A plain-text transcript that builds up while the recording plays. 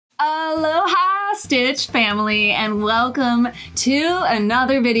Aloha Stitch family, and welcome to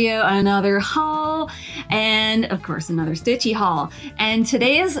another video, another haul, and of course another Stitchy haul. And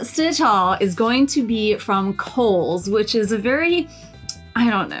today's Stitch haul is going to be from Kohl's, which is a very, I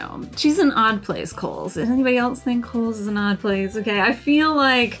don't know, she's an odd place, Kohl's. Does anybody else think Kohl's is an odd place? Okay, I feel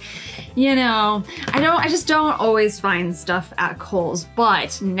like, you know, I just don't always find stuff at Kohl's,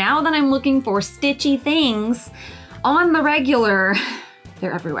 but now that I'm looking for Stitchy things on the regular,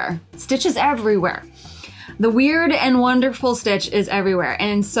 they're everywhere. Stitch is everywhere. The weird and wonderful Stitch is everywhere.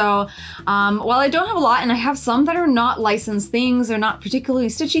 And so while I don't have a lot, and I have some that are not licensed things, they're not particularly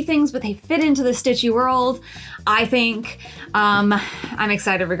Stitchy things, but they fit into the Stitchy world, I think I'm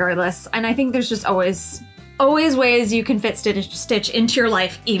excited regardless. And I think there's just always ways you can fit Stitch into your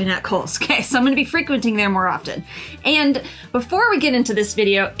life, even at Kohl's. Okay, so I'm gonna be frequenting there more often. And before we get into this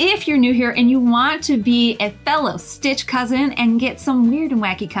video, if you're new here and you want to be a fellow Stitch cousin and get some weird and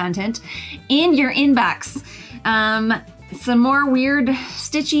wacky content in your inbox, some more weird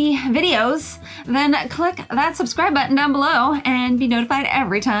Stitchy videos, then click that subscribe button down below and be notified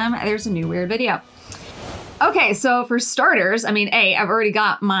every time there's a new weird video. Okay, so for starters, I mean, I've already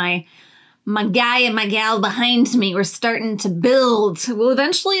got my guy and my gal behind me. We're starting to build. We'll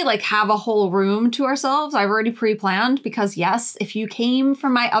eventually like have a whole room to ourselves. I've already pre-planned because yes, if you came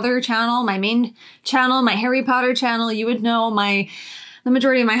from my other channel, my main channel, my Harry Potter channel, you would know the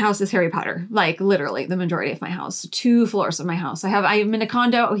majority of my house is Harry Potter. Like literally the majority of my house, 2 floors of my house. I'm in a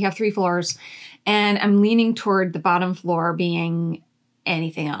condo, we have 3 floors, and I'm leaning toward the bottom floor being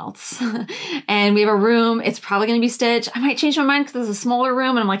anything else. And we have a room, it's probably gonna be Stitch. I might change my mind because there's a smaller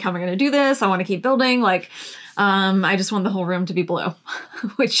room and I'm like, how am I gonna do this? I wanna keep building. Like, I just want the whole room to be blue,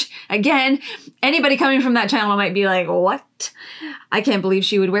 which again, anybody coming from that channel might be like, what? I can't believe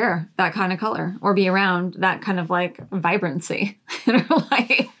she would wear that kind of color or be around that kind of like vibrancy in her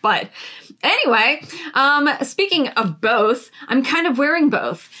life. But anyway, speaking of both, I'm kind of wearing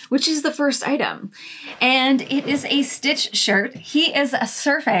both, which is the first item. And it is a Stitch shirt. He is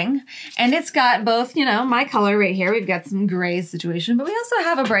surfing, and it's got both, you know, my color right here. We've got some gray situation, but we also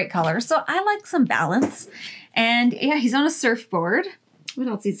have a bright color. So I like some balance. And yeah, he's on a surfboard. What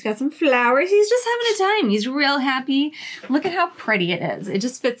else? He's got some flowers. He's just having a time. He's real happy. Look at how pretty it is. It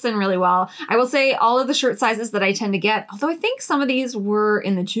just fits in really well. I will say all of the shirt sizes that I tend to get, although I think some of these were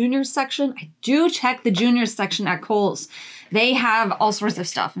in the juniors section, I do check the juniors section at Kohl's. They have all sorts of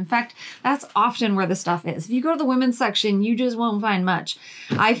stuff. In fact, that's often where the stuff is. If you go to the women's section, you just won't find much.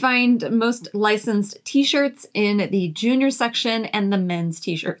 I find most licensed t-shirts in the junior section and the men's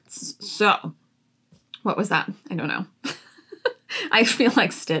t-shirts. So, what was that? I don't know. I feel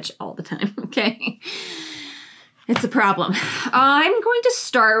like Stitch all the time, okay? It's a problem. I'm going to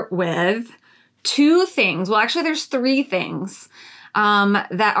start with 2 things. Well, actually there's 3 things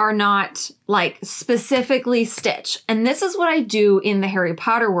that are not like specifically Stitch. And this is what I do in the Harry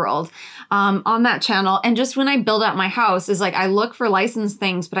Potter world on that channel. And just when I build out my house is like, I look for licensed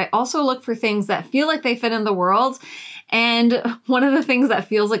things, but I also look for things that feel like they fit in the world. And one of the things that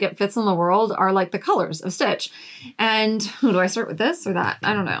feels like it fits in the world are like the colors of Stitch. And do I start with this or that?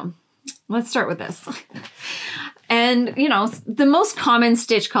 I don't know. Let's start with this. And you know, the most common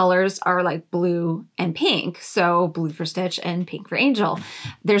Stitch colors are like blue and pink. So blue for Stitch and pink for Angel.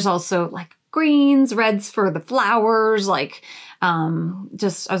 There's also like greens, reds for the flowers, like I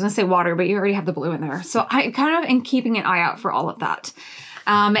was gonna say water, but you already have the blue in there. So I kind of am keeping an eye out for all of that.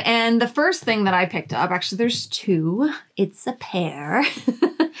 And the first thing that I picked up, actually there's 2, it's a pair,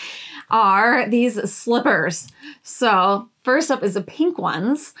 are these slippers. So first up is the pink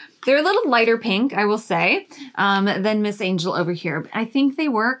ones. They're a little lighter pink, I will say, than Miss Angel over here. But I think they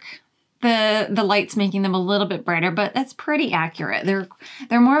work. The light's making them a little bit brighter, but that's pretty accurate.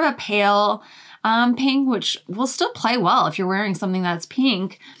 They're more of a pale pink, which will still play well if you're wearing something that's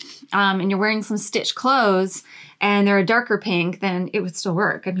pink and you're wearing some Stitch clothes and they're a darker pink, then it would still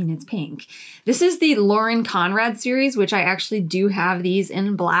work. I mean, it's pink. This is the Lauren Conrad series, which I actually do have these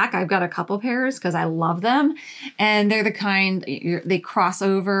in black. I've got a couple pairs because I love them. And they're the kind, they cross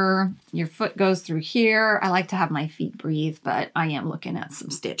over, your foot goes through here. I like to have my feet breathe, but I am looking at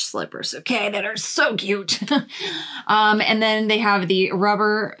some Stitch slippers, okay, that are so cute. And then they have the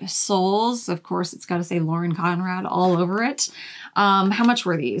rubber soles. Of course, it's got to say Lauren Conrad all over it. How much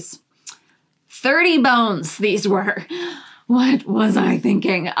were these? 30 bones these were. What was I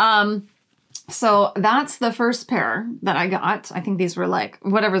thinking? So that's the first pair that I got. I think these were like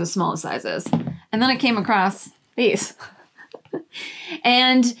whatever the smallest size is. And then I came across these.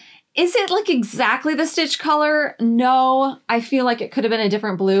 And Is it like exactly the Stitch color? No, I feel like it could have been a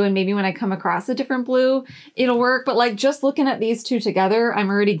different blue, and maybe when I come across a different blue, it'll work. But like just looking at these two together, I'm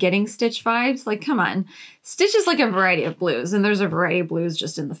already getting Stitch vibes. Like, come on. Stitch is like a variety of blues, and there's a variety of blues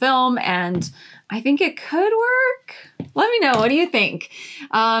just in the film, and I think it could work. Let me know, what do you think?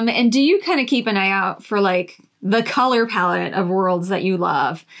 And do you kind of keep an eye out for like the color palette of worlds that you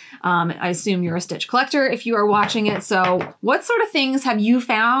love? I assume you're a Stitch collector if you are watching it. So what sort of things have you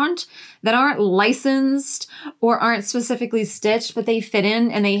found that aren't licensed or aren't specifically stitched, but they fit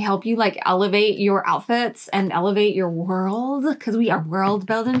in and they help you like elevate your outfits and elevate your world? Because we are world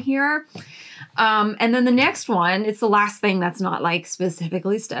building here. And then the next one, it's the last thing that's not like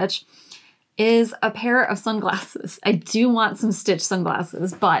specifically Stitch, is a pair of sunglasses. I do want some Stitch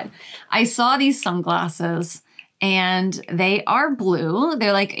sunglasses, but I saw these sunglasses and they are blue.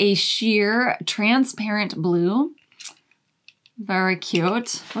 They're like a sheer transparent blue. Very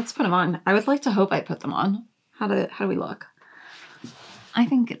cute. Let's put them on. I would like to hope I put them on. How do we look? I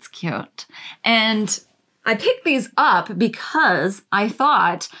think it's cute. And I picked these up because I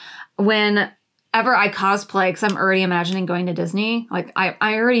thought whenever I cosplay, because I'm already imagining going to Disney, like I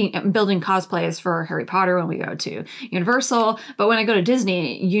already am building cosplays for Harry Potter when we go to Universal, but when I go to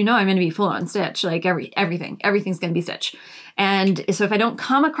Disney, you know I'm going to be full on Stitch, like everything's going to be Stitch. And so if I don't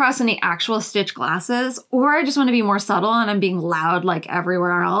come across any actual Stitch glasses, or I just want to be more subtle and I'm being loud like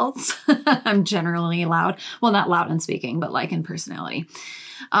everywhere else, I'm generally loud. Well, not loud in speaking, but like in personality.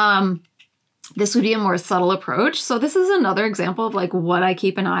 This would be a more subtle approach. So this is another example of like what I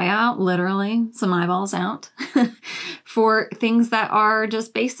keep an eye out, literally some eyeballs out, for things that are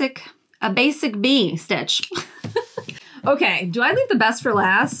just a basic B Stitch. Okay, do I leave the best for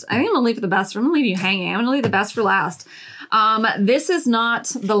last? I think I'm gonna leave the best. I'm gonna leave you hanging. I'm gonna leave the best for last. This is not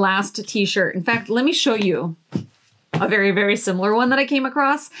the last t-shirt. In fact, let me show you a very, very similar one that I came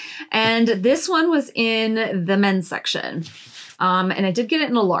across. And this one was in the men's section. And I did get it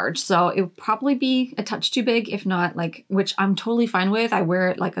in a large, so it would probably be a touch too big, if not like, which I'm totally fine with. I wear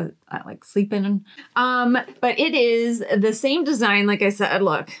it like I like sleep in. But it is the same design. Like I said,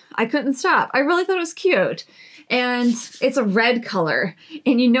 look, I couldn't stop. I really thought it was cute. And it's a red color.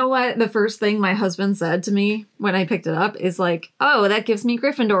 And you know what? The first thing my husband said to me when I picked it up is like, oh, that gives me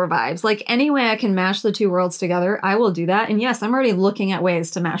Gryffindor vibes. Like any way I can mash the two worlds together, I will do that. And yes, I'm already looking at ways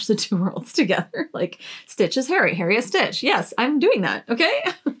to mash the two worlds together. Like Stitch is Harry, Harry is Stitch. Yes, I'm doing that. Okay.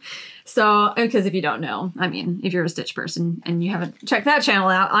 So, because if you don't know, I mean, if you're a Stitch person and you haven't checked that channel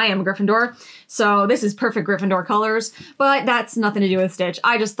out, I am a Gryffindor. So this is perfect Gryffindor colors, but that's nothing to do with Stitch.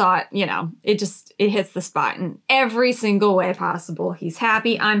 I just thought, you know, it hits the spot in every single way possible. He's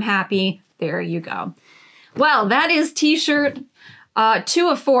happy. I'm happy. There you go. Well, that is t-shirt 2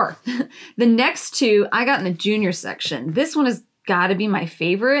 of 4. The next two I got in the junior section. This one has got to be my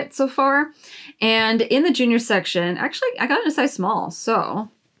favorite so far. And in the junior section, actually, I got it in a size small. So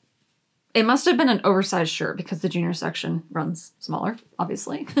it must have been an oversized shirt because the junior section runs smaller,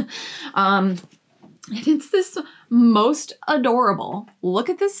 obviously. And it's this most adorable. Look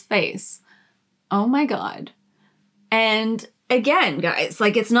at this face. Oh my God. And again, guys,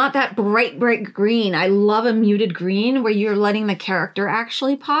 like it's not that bright, bright green. I love a muted green where you're letting the character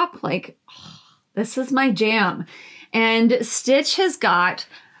actually pop. Like, oh, this is my jam. And Stitch has got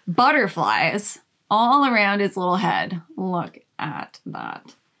butterflies all around his little head. Look at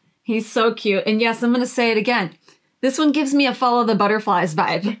that. He's so cute. And yes, I'm going to say it again. This one gives me a follow the butterflies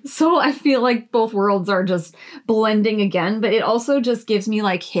vibe. So I feel like both worlds are just blending again, but it also just gives me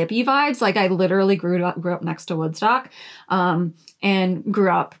like hippie vibes. Like I literally grew up next to Woodstock and grew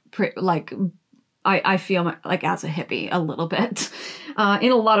up like, I feel like as a hippie a little bit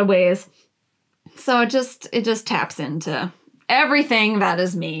in a lot of ways. So it just taps into everything that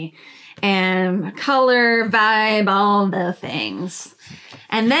is me and color, vibe, all the things.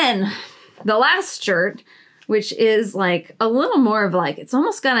 And then the last shirt, which is like a little more of like, it's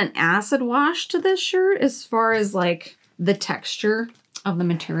almost got an acid wash to this shirt as far as like the texture of the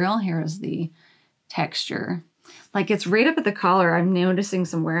material. Here is the texture. Like it's right up at the collar. I'm noticing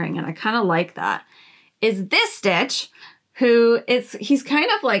some wearing and I kind of like that. Is this Stitch, who he's kind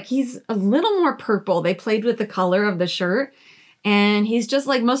of like, he's a little more purple. They played with the color of the shirt. And he's just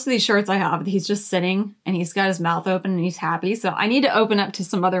like most of these shirts I have, he's just sitting and he's got his mouth open and he's happy. So I need to open up to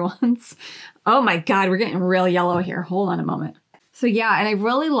some other ones. Oh my God, we're getting real yellow here. Hold on a moment. So yeah, and I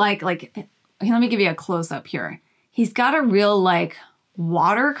really like, let me give you a close up here. He's got a real like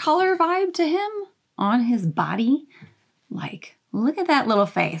watercolor vibe to him on his body. Like, look at that little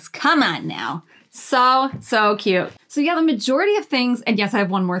face. Come on now. So cute. So yeah, the majority of things, and yes, I have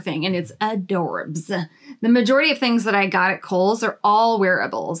one more thing, and it's adorbs. The majority of things that I got at Kohl's are all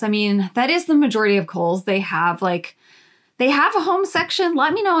wearables. I mean, that is the majority of Kohl's. They have a home section.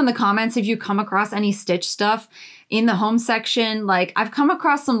 Let me know in the comments if you come across any Stitch stuff in the home section. Like, I've come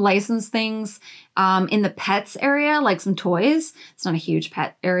across some licensed things in the pets area, like some toys. It's not a huge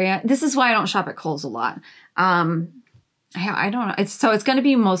pet area. This is why I don't shop at Kohl's a lot. I don't know. It's going to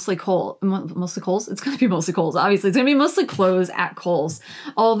be mostly Kohl's. It's going to be mostly Kohl's. Obviously, it's going to be mostly clothes at Kohl's.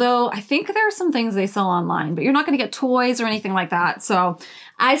 Although I think there are some things they sell online, but you're not going to get toys or anything like that. So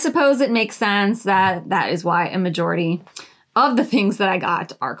I suppose it makes sense that that is why a majority of the things that I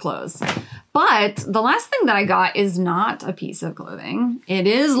got are clothes. But the last thing that I got is not a piece of clothing. It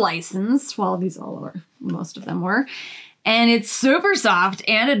is licensed. Well, these all were. Most of them were. And it's super soft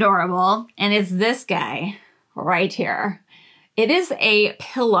and adorable. And it's this guy right here. It is a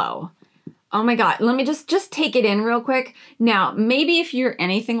pillow. Oh my God. Let me just take it in real quick. Now, maybe if you're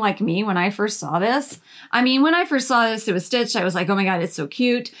anything like me, when I first saw this, I mean, when I first saw this, it was stitched. I was like, oh my God, it's so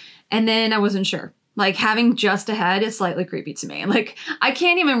cute. And then I wasn't sure. Like, having just a head is slightly creepy to me. Like, I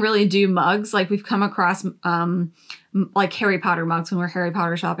can't even really do mugs. Like, we've come across like Harry Potter mugs when we're Harry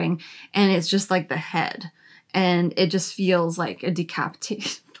Potter shopping, and it's just like the head. And it just feels like a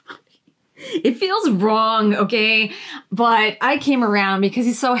decapitated It feels wrong, okay? But I came around because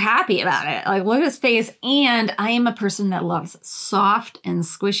he's so happy about it. Like, look at his face. And I am a person that loves soft and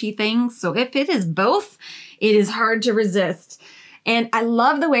squishy things. So if it is both, it is hard to resist. And I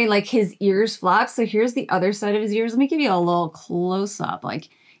love the way, like, his ears flop. So here's the other side of his ears. Let me give you a little close up. Like,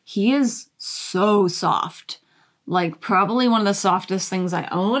 he is so soft. Like, probably one of the softest things I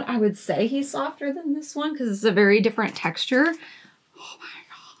own. I would say he's softer than this one because it's a very different texture. Oh my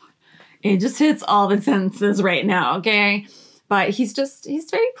God. It just hits all the senses right now, okay? But he's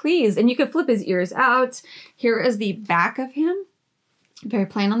very pleased. And you could flip his ears out. Here is the back of him. Very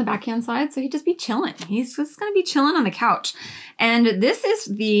plain on the backhand side. So he'd just be chilling. He's just going to be chilling on the couch. And this is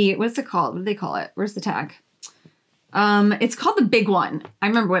the, what's it called? What do they call it? Where's the tag? It's called the Big One. I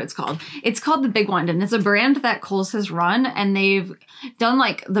remember what it's called. It's called the Big One, and it's a brand that Kohl's has run, and they've done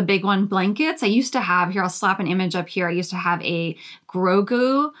like the Big One blankets. I used to have, here, I'll slap an image up here. I used to have a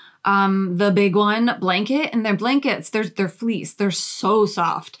Grogu, the Big One blanket, and their blankets, they're fleece. They're so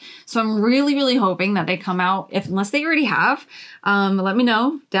soft. So I'm really, really hoping that they come out, unless they already have, let me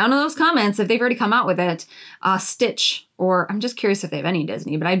know down in those comments if they've already come out with it. Stitch, or I'm just curious if they have any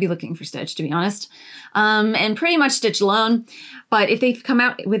Disney, but I'd be looking for Stitch, to be honest. And pretty much Stitch alone. But if they've come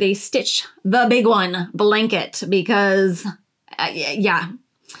out with a Stitch, the Big One blanket, because yeah,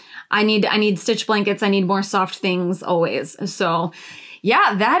 I need Stitch blankets. I need more soft things always. So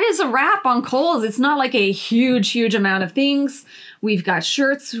yeah, that is a wrap on Kohl's. It's not like a huge, huge amount of things. We've got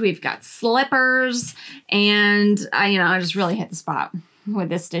shirts, we've got slippers, and I just really hit the spot with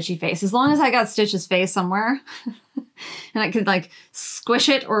this Stitchy face. As long as I got Stitch's face somewhere and I could like squish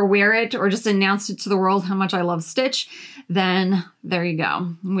it or wear it or just announce it to the world how much I love Stitch, then there you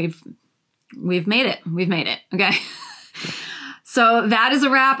go. We've made it. We've made it. Okay. So that is a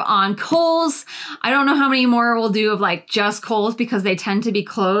wrap on Kohl's. I don't know how many more we'll do of like just Kohl's because they tend to be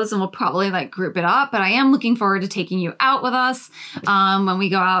closed, and we'll probably like group it up. But I am looking forward to taking you out with us when we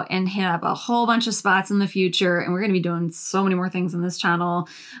go out and hit up a whole bunch of spots in the future. And we're going to be doing so many more things on this channel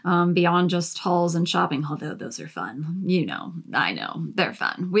beyond just hauls and shopping, although those are fun. I know, they're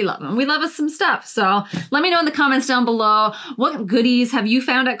fun. We love them. We love us some stuff. So let me know in the comments down below, what goodies have you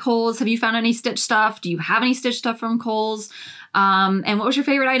found at Kohl's? Have you found any Stitch stuff? Do you have any Stitch stuff from Kohl's? And what was your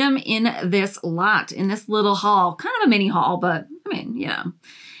favorite item in this lot, in this little haul? Kind of a mini haul, but I mean,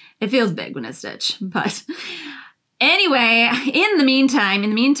 it feels big when it's Stitch. But anyway, in the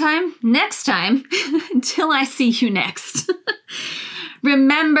meantime, next time, until I see you next,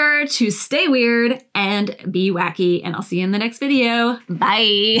 remember to stay weird and be wacky, and I'll see you in the next video.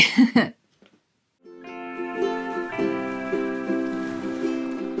 Bye.